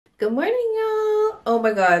Good morning, y'all. Oh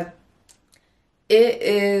my god. It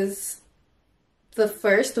is the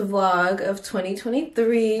first vlog of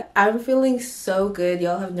 2023. I'm feeling so good.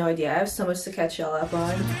 Y'all have no idea. I have so much to catch y'all up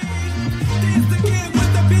on.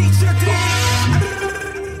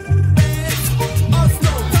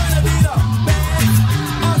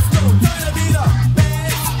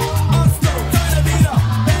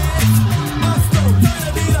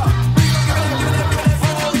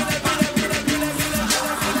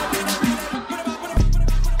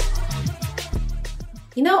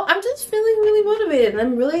 You know, I'm just feeling really motivated and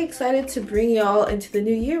I'm really excited to bring y'all into the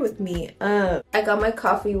new year with me. I got my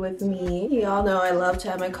coffee with me. Y'all know I love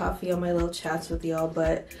to have my coffee on my little chats with y'all,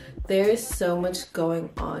 but there is so much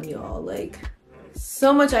going on, y'all. Like,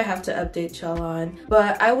 so much I have to update y'all on.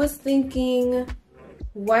 But I was thinking,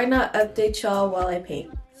 why not update y'all while I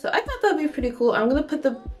paint? So I thought that'd be pretty cool. I'm gonna put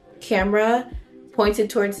the camera pointed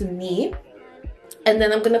towards me, and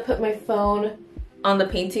then I'm gonna put my phone on the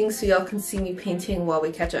painting so y'all can see me painting while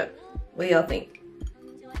we catch up. What do y'all think?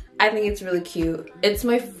 I think it's really cute. It's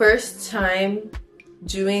my first time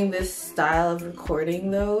doing this style of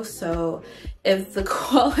recording though, so if the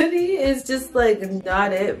quality is just like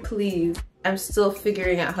not it, please. I'm still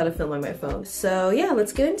figuring out how to film on my phone. So yeah,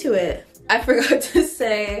 let's get into it. I forgot to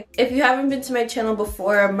say, if you haven't been to my channel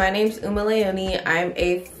before, my name's Uma Leone. I'm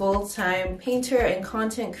a full-time painter and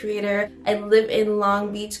content creator. I live in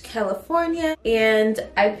Long Beach, California, and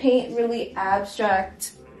I paint really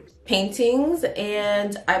abstract paintings,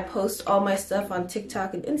 and I post all my stuff on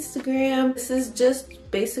TikTok and Instagram. This is just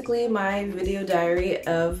basically my video diary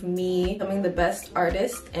of me becoming the best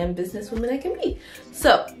artist and businesswoman I can be.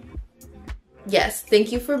 So yes,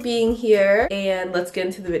 thank you for being here, and let's get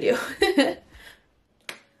into the video.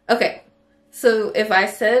 Okay, so if I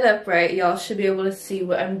set it up right, y'all should be able to see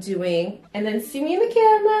what I'm doing and then see me in the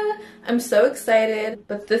camera. I'm so excited,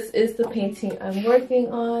 but this is the painting I'm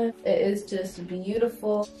working on. It is just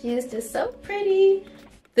beautiful. She is just so pretty.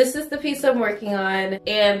 This is the piece I'm working on,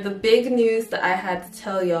 and the big news that I had to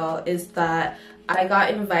tell y'all is that I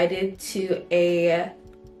got invited to a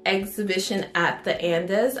exhibition at the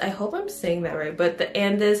Andes. I hope I'm saying that right, but the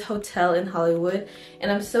Andes Hotel in Hollywood,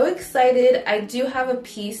 and I'm so excited. I do have a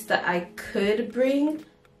piece that I could bring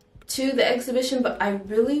to the exhibition, but I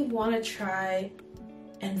really want to try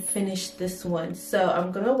and finish this one, so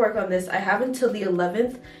I'm gonna work on this. I have until the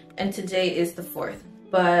 11th, and today is the 4th,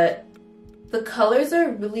 but the colors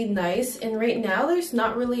are really nice, and right now there's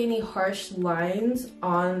not really any harsh lines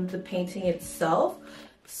on the painting itself,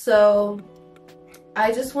 so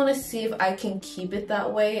I just want to see if I can keep it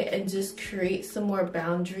that way and just create some more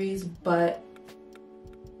boundaries, but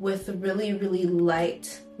with really, really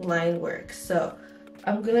light line work. So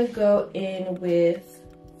I'm gonna go in with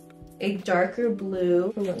a darker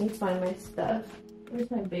blue. So let me find my stuff. Where's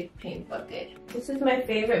my big paint bucket? This is my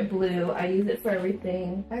favorite blue. I use it for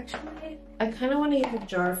everything. Actually, I kind of want to use a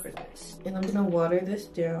jar for this. And I'm gonna water this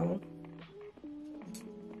down.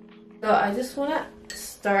 So I just want to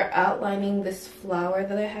start outlining this flower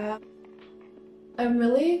that I have. I'm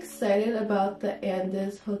really excited about the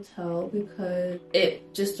Andes Hotel because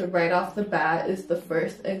it just right off the bat is the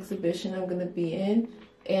first exhibition I'm going to be in,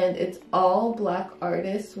 and it's all black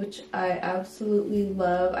artists, which I absolutely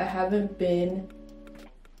love. I haven't been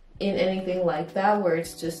in anything like that where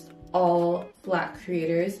it's just all black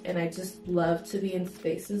creators, and I just love to be in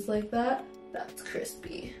spaces like that. That's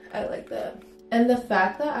crispy. I like that. And the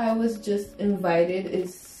fact that I was just invited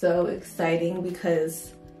is so exciting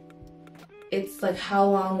because it's like, how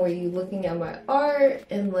long were you looking at my art,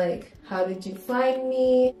 and like, how did you find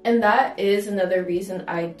me? And that is another reason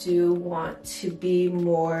I do want to be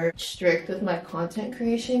more strict with my content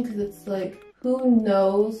creation, because it's like, who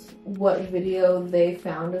knows what video they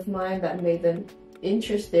found of mine that made them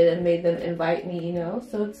interested and made them invite me, you know?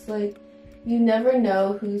 So it's like, you never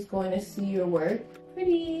know who's going to see your work.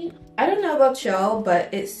 Pretty. I don't know about y'all,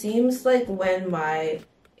 but it seems like when my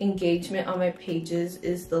engagement on my pages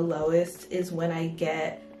is the lowest is when I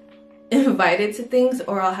get invited to things,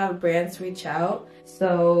 or I'll have brands reach out.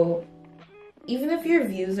 So even if your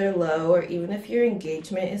views are low, or even if your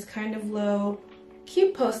engagement is kind of low,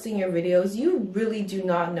 keep posting your videos. You really do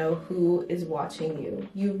not know who is watching you.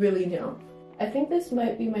 You really don't. I think this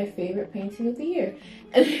might be my favorite painting of the year.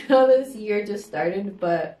 And I know this year just started,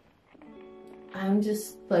 but I'm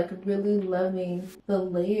just like really loving the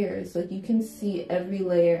layers. Like, you can see every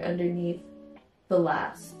layer underneath the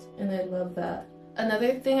last, and I love that.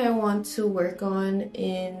 Another thing I want to work on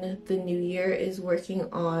in the new year is working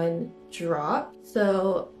on drop.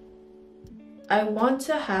 So I want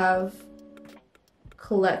to have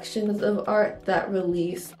collections of art that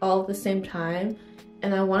release all at the same time,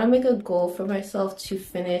 and I want to make a goal for myself to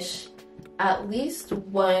finish at least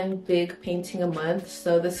one big painting a month.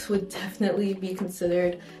 So this would definitely be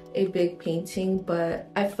considered a big painting, but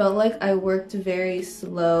I felt like I worked very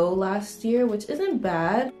slow last year, which isn't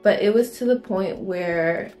bad, but it was to the point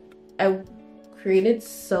where I created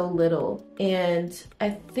so little, and I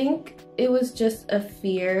think it was just a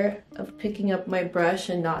fear of picking up my brush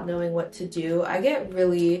and not knowing what to do. I get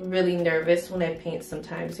really nervous when I paint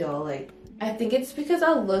sometimes, y'all. Like, I think it's because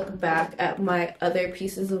I'll look back at my other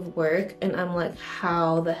pieces of work and I'm like,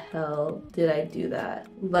 how the hell did I do that?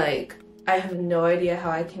 Like, I have no idea how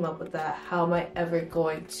I came up with that. How am I ever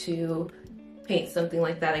going to paint something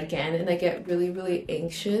like that again? And I get really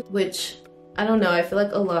anxious, which, I don't know, I feel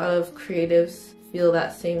like a lot of creatives feel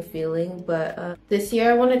that same feeling, but this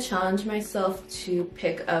year I want to challenge myself to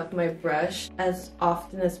pick up my brush as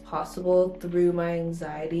often as possible through my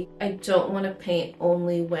anxiety. I don't want to paint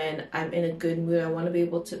only when I'm in a good mood. I want to be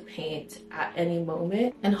able to paint at any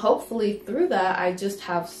moment, and hopefully through that I just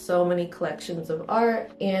have so many collections of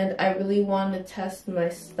art, and I really want to test my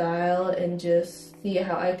style and just see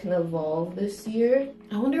how I can evolve this year.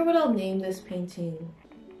 I wonder what I'll name this painting.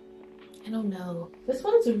 I don't know. This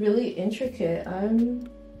one's really intricate. I'm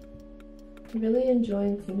really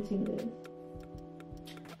enjoying painting this.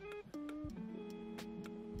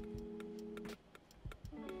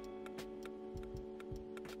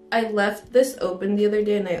 I left this open the other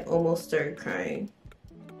day and I almost started crying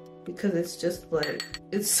because it's just like,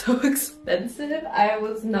 it's so expensive. I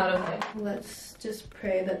was not okay. Let's just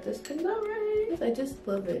pray that this comes out right. I just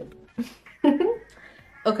love it.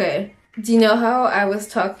 Okay. Do you know how I was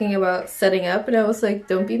talking about setting up and I was like,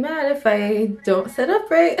 don't be mad if I don't set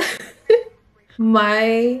up right?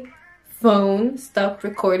 My phone stopped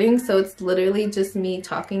recording, so it's literally just me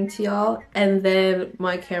talking to y'all, and then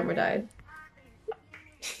my camera died.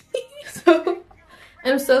 So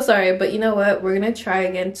I'm so sorry, but you know what? We're gonna try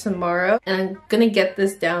again tomorrow, and I'm gonna get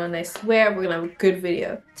this down, and I swear we're gonna have a good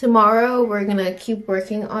video. Tomorrow we're gonna keep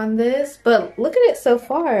working on this, but look at it so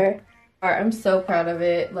far. I'm so proud of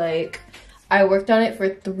it. Like, I worked on it for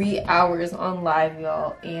 3 hours on live,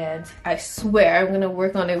 y'all, and I swear I'm gonna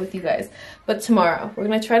work on it with you guys. But tomorrow, we're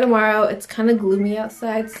gonna try tomorrow. It's kind of gloomy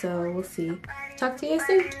outside, so we'll see. Talk to you guys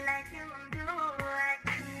soon.